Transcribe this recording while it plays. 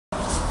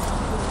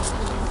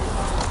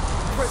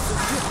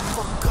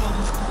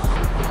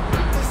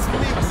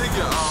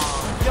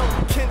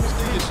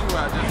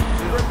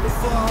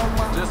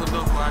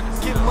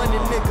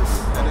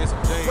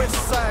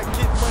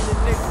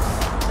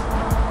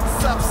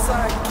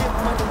side, get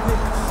money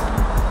niggas.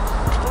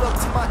 Pull up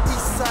to my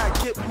east side,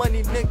 get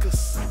money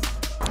niggas.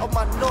 On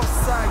my north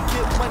side,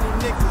 get money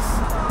niggas.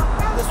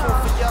 This one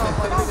for y'all,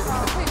 my niggas.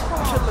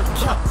 Killer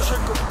count,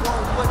 trigger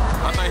one way.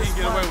 I think he can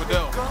get away with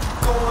that one.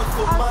 Going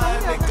for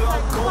mine, nigga,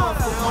 I'm going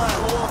for mine.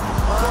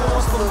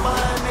 Going for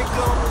mine,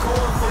 nigga, I'm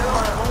going for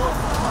mine.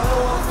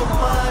 Going for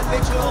mine,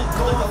 nigga, I'm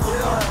going for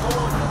mine.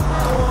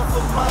 Going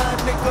for mine,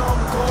 nigga,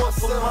 I'm going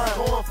for mine.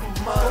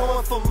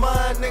 Going for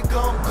mine,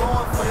 nigga, I'm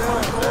going for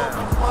mine.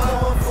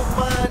 Going for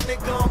mine,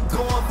 nigga, I'm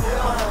going for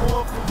mine.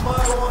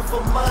 Going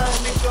for mine,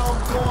 nigga, I'm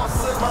going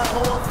for mine.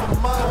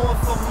 Going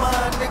for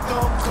mine, nigga,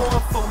 I'm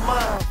going for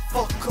mine.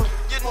 Fuck up.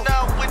 You're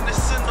now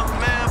witnessing a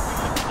man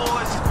from the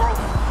boys'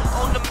 growth.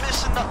 On the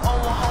mission to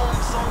own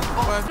homes on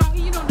both.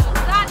 You don't know a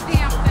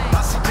goddamn thing.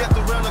 I see death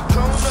around the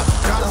corner.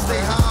 Gotta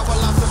stay high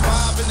while I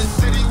survive in the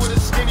city with the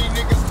skinny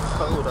niggas.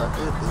 Cold out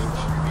here,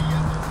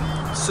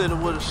 bitch. City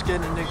where the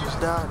skinny niggas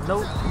die.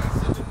 Nope.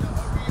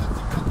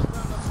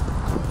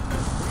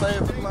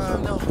 Favorite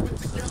line, no.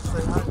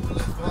 Say how you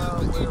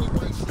fly with a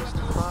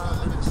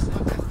 165 in the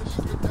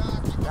city.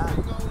 Die.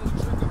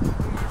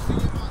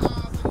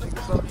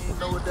 Niggas don't even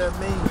know what that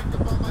means.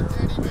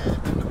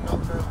 Know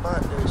nothing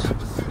about that shit.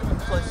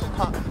 Play some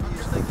pop for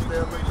these niggas,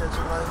 they'll look at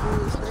you like, who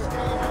is that?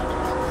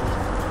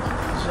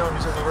 These young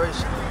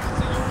generation.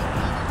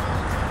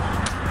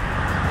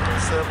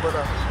 Said, but I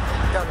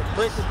got a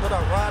bucket, but I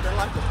ride it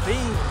like a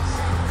beans.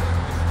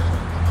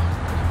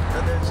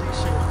 That G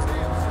shit.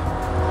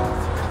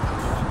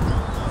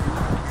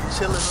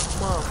 Chillin' as a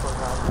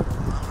motherfucker.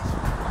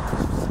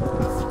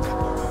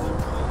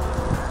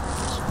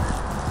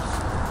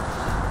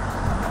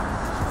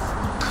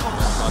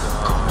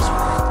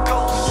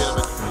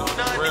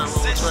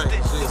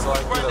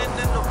 Running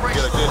in the race,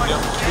 get a good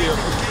depth feel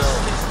for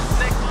yourself.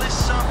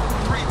 Necklace up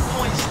 3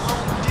 points,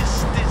 long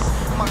distance.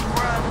 My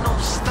grind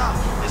don't stop,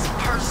 it's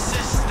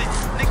persistent.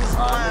 Niggas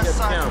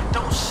blindside,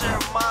 don't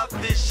share my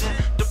vision.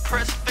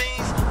 Depressed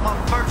fiends, my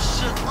verse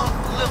should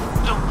uplift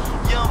them.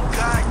 Young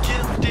guy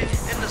gifted,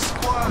 in the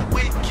squad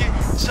wicked.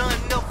 John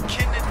F.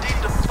 Kennedy,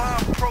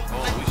 divine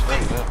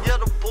prolific. Yeah,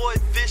 the boy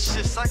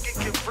vicious, I can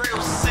get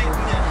real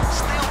sickening.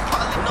 Still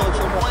probably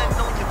number one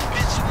on your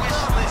bitch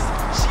wish list.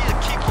 She a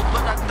keeper,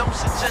 but I don't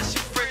suggest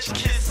you French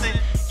kissing.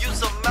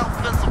 Use a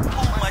mouth as a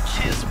pool, my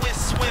kids went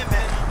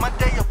swimming. My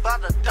day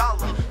about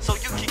 $1, so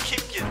you can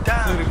keep your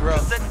dime.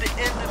 Cause at the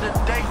end of the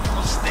day,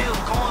 I'm still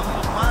going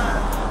for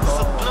mine.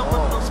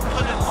 Subliminals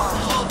put in my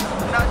hook,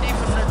 not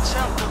even a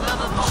chapter, let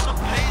alone a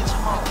page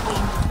of my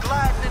book.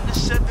 Gliding in the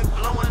Chevy,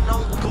 blowing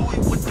on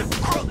gooey with the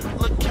crook.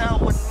 Look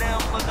how it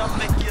now, look, I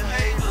make your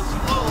haters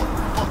look.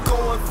 I'm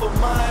going for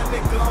mine,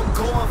 nigga, I'm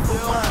going for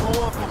mine.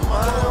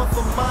 Going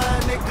for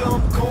mine, nigga,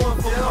 I'm going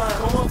for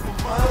mine.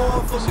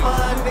 Going for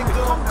mine,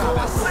 nigga, I'm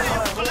going for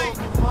mine.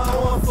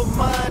 Going for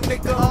mine,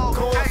 nigga, I'm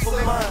going for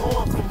mine.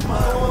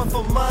 Going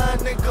for mine,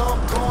 nigga, I'm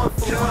going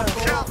for mine.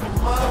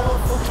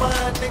 Going for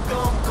mine, nigga,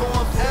 I'm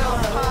going for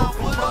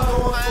mine.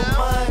 Going for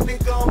mine,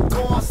 nigga, I'm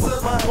going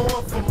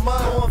for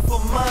mine. Going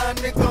for mine,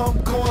 nigga, I'm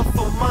going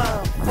for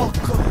mine.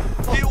 Fuck up.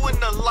 Viewing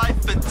the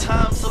life and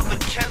times of a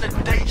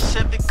candidate.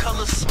 Chevy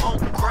color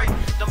smoke gray.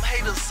 Them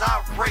haters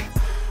irate.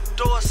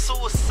 Door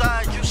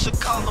suicide, you should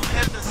call them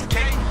Heaven's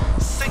Gate.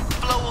 Sick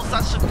flows,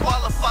 I should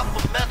qualify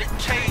for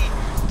Medicaid.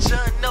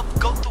 John up,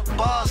 go through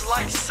bars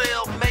like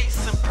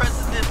cellmates. And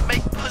President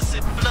make pussy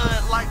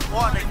flood like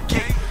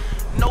Watergate.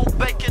 No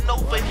bacon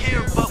over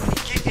here, but we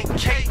getting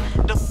cake.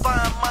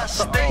 Define my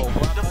state,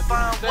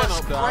 define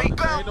what's great.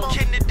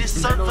 Kennedy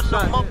serving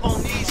them up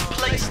on these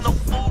plates. No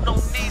food on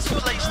these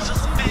plates,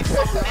 just figs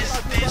on this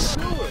dish.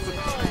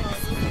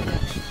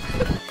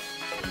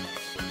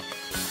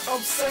 I'm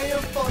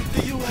saying fuck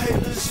to you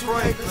haters, you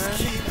haters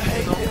keep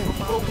hating.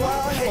 But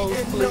why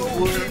hating no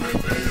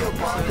Kennedy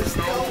around this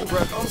door?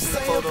 I'm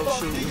saying fuck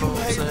to you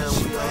haters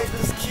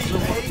keep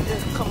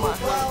hating. Come on,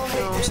 why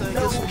hating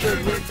no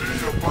Kennedy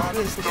around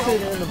this door?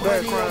 In the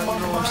background, you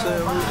know what I'm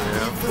saying?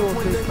 Even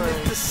when the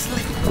niggas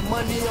sleep,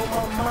 money on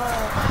my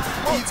mind.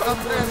 Even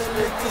when the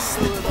niggas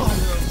sleep,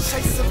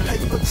 chasing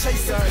paper,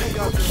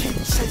 keep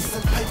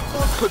chasing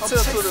paper.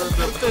 Potential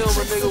to film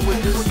a nigga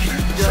with this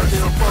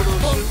goddamn photo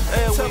shoot.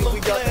 And we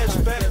got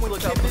back when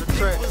Kennedy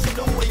was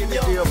new and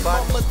young.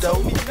 Mama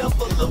told me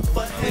never look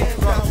for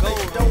handouts. They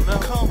don't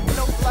come.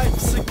 No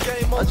life's a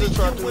game. Only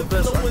you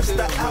influence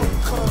the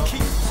outcome.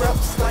 Keep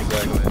reps like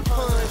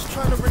coupons.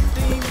 Trying to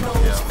redeem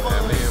those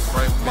funds.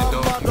 My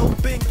motto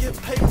been get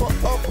paper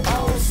of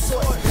all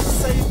sorts.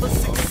 Save a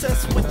success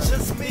with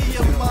just me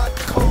and my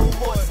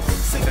cohorts.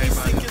 See me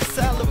seeking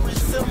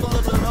salaries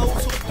similar to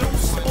those who do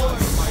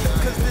sports.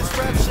 Cause this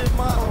rap shit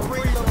my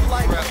arena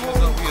like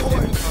home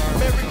court.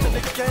 Married to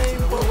the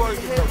game, but we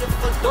headed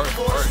for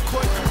divorce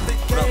court. The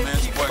game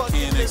keep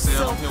fucking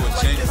itself. I'm here with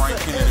Jay Frank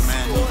Kennedy,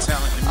 man. New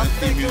talent in the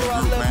music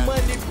group, man.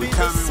 We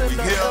coming, we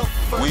here.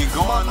 We ain't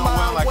going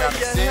nowhere, like I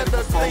said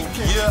before.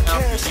 Year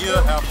after year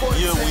after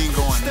year, we ain't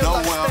going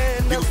nowhere.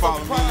 You can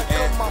follow me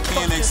at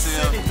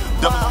KNXL,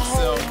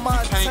 WXL. You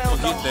can't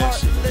forget that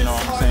shit, you know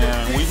what I'm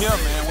saying? We here,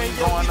 man. We ain't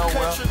going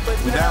nowhere.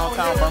 We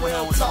downtown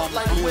Birmingham with the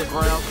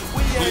Fleetographs.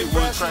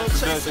 Fleetwood track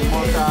production,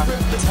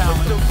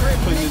 multi-talent,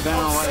 putting it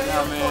down right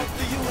now, man.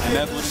 And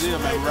that's what it is,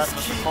 man. We're wrapping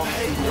up the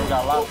Photoshoot. We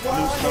got a lot of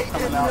new stuff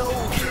coming out.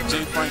 J.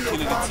 Frank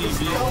Kennedy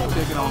TV,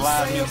 taking on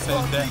live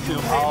mixtapes, that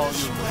film, all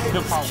your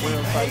hip-hop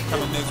websites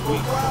coming next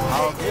week.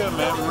 All good,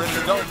 man. We're ready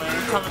to go, man.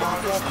 We're coming in the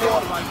fourth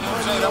quarter like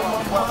MJ. That's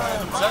why we're playing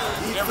them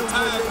J's every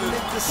time.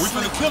 We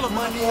finna kill them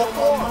in the fourth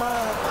quarter.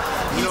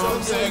 You know what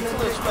I'm saying?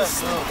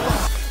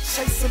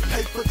 Chasing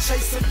paper,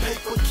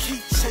 keep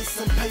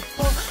chasing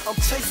paper. I'm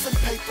chasing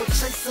paper, keep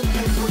chasing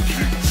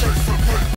paper.